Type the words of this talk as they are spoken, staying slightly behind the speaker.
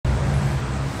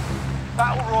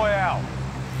Battle Royale.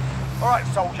 Alright,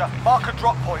 soldier, mark a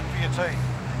drop point for your team.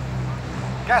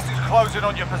 Gas is closing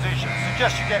on your position.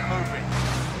 Suggest you get moving.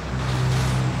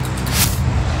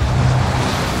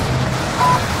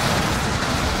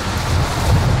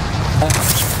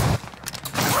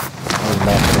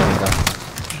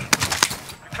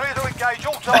 Clear to engage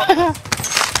all targets.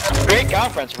 Great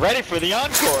conference, ready for the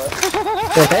encore.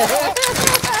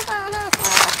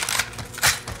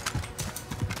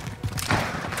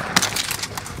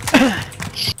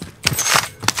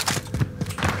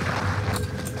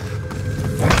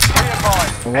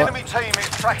 Enemy team is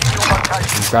tracking your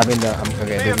location. I'm grabbing the.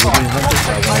 Okay, they're moving hunters,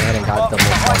 so I went ahead and got them.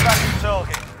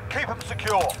 Keep them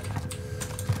secure.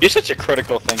 You're such a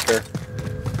critical thinker.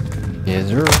 Yes,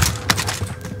 sir.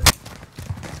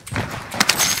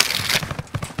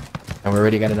 And we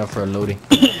already got enough for a loading.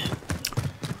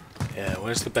 Yeah,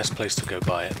 where's the best place to go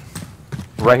buy it?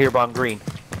 Right here on green.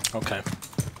 Okay.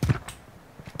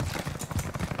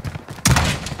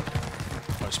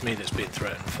 Oh, it's me that's being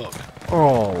threatened. Fuck.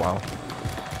 Oh wow.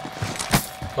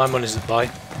 My money's at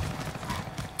buy.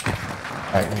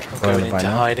 Alright, Going into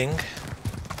hiding.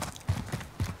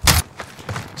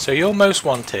 So you're most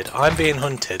wanted. I'm being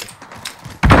hunted.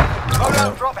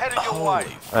 Drop headed your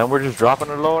way. And we're just dropping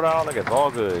the load out, like it's all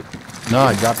good. No,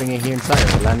 I'm dropping it here inside.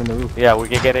 We're landing the roof. Yeah, we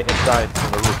can get it inside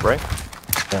on the roof, right?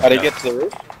 Yeah. How do you get to the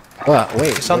roof?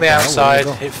 Wait. It's on the outside.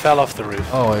 It fell off the roof.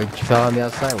 Oh, it fell on the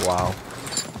outside? Wow.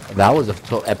 That was a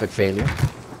epic failure.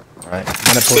 Alright, I'm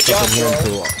gonna post up in here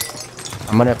until...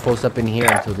 I'm gonna post up in here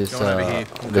until this,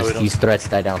 these threats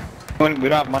die down. We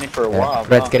don't have money for a while.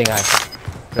 Threats getting high.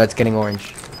 Threats getting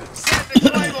orange.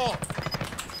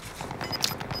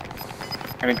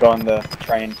 I'm gonna go on the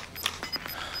train.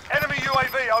 Enemy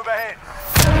UAV overhead.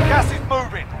 Gas is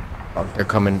moving. Oh, they're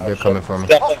coming for me.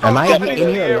 Am I in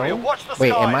here alone?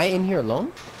 Wait, am I in here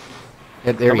alone?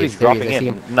 Yeah, there he is. There he is. I see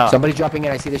him. No. Somebody dropping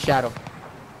in. I see the shadow.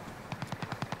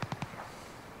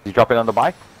 You dropping on the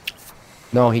bike?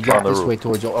 No, he dropped this way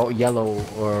towards yellow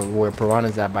or where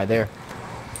Piranha's at by there.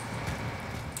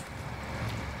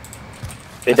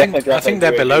 I think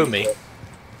they're below me.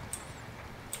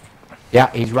 Yeah,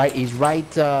 he's right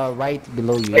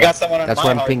below you. I got someone on That's my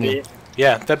where I'm pinging. heartbeat.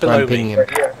 Yeah, they're below me.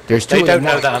 There's two. They don't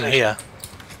know that I'm here.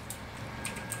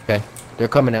 Okay, they're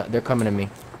coming out. They're coming to me.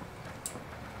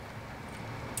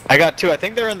 I got two. I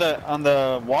think they're on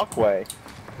the walkway.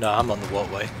 No, I'm on the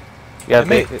walkway. Yeah,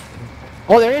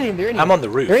 Oh, they're in here. They're in here. I'm on the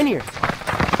roof. They're in here.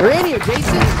 They're in here,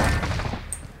 Jason.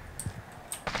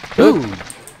 Dude,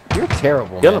 you're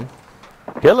terrible. Kill him.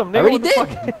 Kill him, nigga. I already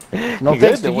did. No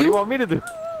thanks to you. What do you want me to do?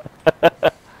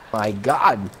 My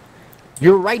God,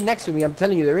 you're right next to me. I'm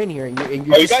telling you, they're in here, and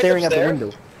you're just staring at the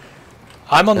window.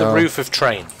 I'm on the roof of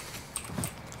train.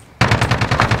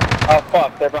 Oh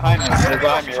fuck, they're behind me. They're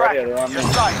behind me right here. They're on me.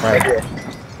 Right here.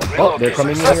 Oh, they're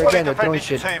coming in here again. They're throwing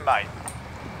shit.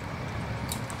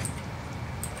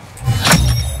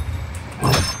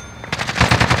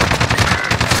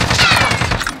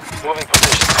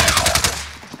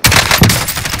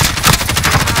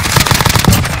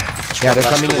 Yeah, they're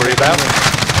coming in. They're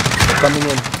coming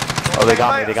in. Oh, they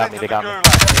got me. They got me. They got me.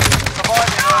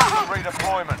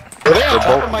 They're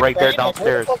both right there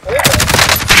downstairs. I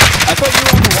thought you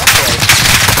were on the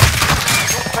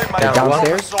walkway. They're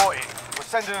downstairs? We're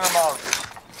sending them on.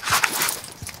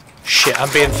 Shit, I'm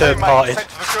being third party.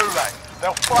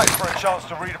 They'll fight for a chance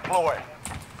to redeploy.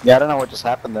 Yeah, I don't know what just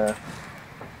happened there.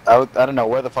 I don't know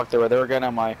where the fuck they were. They were getting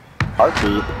on my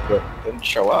heartbeat, but they didn't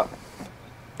show up.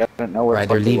 I didn't know where the fuck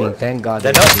they're they leaving. were. Thank God.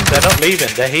 They're not leaving.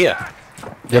 They're here.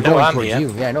 They're going I'm towards here.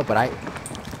 you. Yeah, I know, but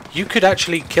You could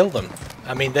actually kill them.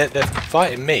 I mean, they're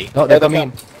fighting me. No, they're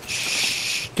coming.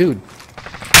 Shh, dude.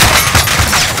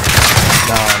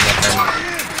 No, I'm not.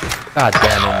 God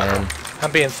damn it, man.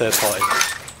 I'm being third party.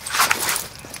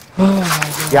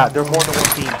 Yeah, they're more than one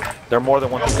team. They're more than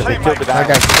one team because they killed the guy. That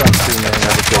guy's stuck too, man.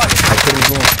 I couldn't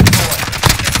move.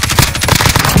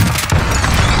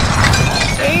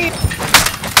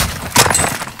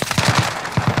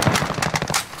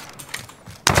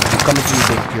 He's coming to you,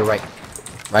 Dave, to your right.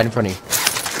 Right in front of you.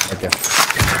 Right there.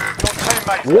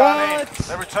 What?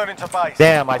 They're returning to base.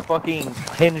 Damn, I fucking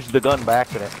hinged the gun by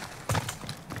accident.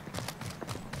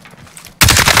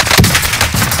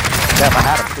 Damn, I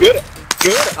had him.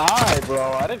 Good eye,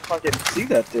 bro. I didn't fucking see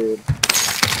that dude.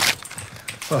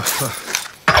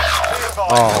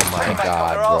 Oh my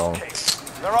God, bro.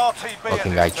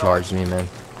 Fucking guy charged me, man.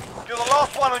 You're the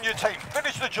last one on your team.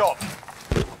 Finish the job.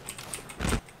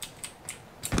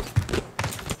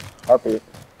 Heartbeat.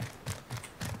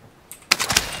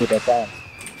 Keep that down.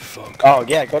 Fuck. Oh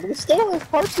yeah, go to the store.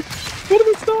 Heartbeat. Go to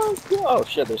the store. Oh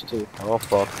shit, there's two. Oh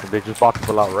fuck, they just bought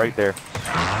people out right there.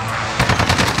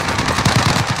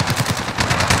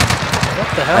 What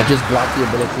the hell? I just blocked the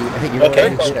ability. You know Okay.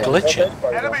 what I did? Glitching.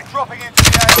 Enemy dropping into the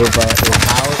area. If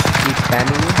how keeps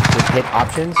spamming you, just hit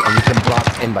options and you can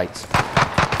block invites.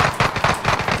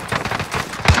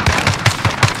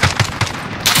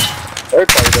 Third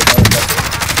party does that.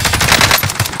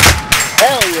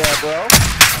 Hell yeah, bro.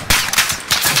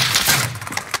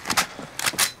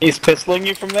 He's pistoling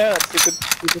you from there? That's stupid.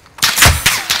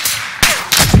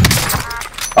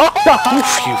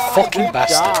 Oof, you fucking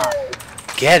bastard.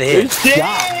 Get in.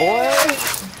 Yeah, boy.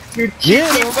 You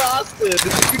cheeky bastard.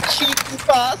 You cheeky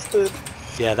bastard.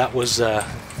 Yeah, that was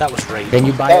rape. Can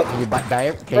you buy it? Can you buy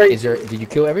it? Is there? Did you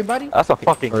kill everybody? That's a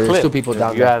fucking Or there's clip. 2 people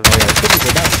down You there. guys- There's 2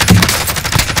 people down.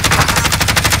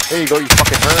 There you go, you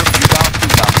fucking herb. You down too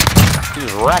now.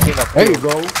 He's racking up. There you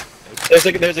go. There's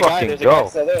a guy Fucking still go.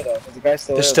 there though. There's a guy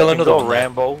still There's there. still though. another Go, one there.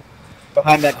 Rambo.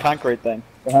 Behind that concrete thing.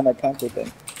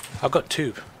 I've got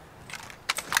 2.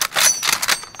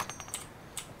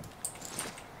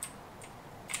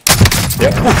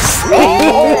 Yep.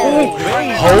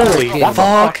 Holy That's a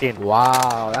fuck.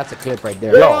 Wow, that's a clip right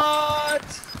there. What?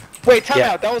 Wait, time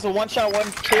Yeah. out. That was a one-shot,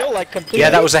 one kill, like completely. Yeah,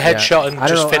 that was a Yeah. headshot and I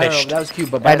don't just know, I don't know, finished. that was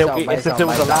cute, but And bites out, it- bites since out, it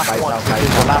was the bites out, last bites one, out, since it was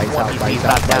bites the out, last bites one, out, he's bites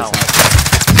not out, down. bites out.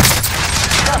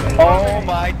 Oh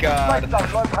my god. Safe zone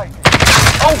located.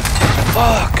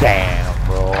 Fuck. Damn,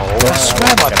 bro. I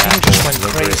swear my ping just went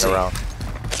crazy.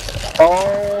 Oh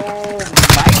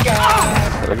my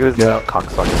god. Look at this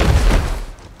cocksucker.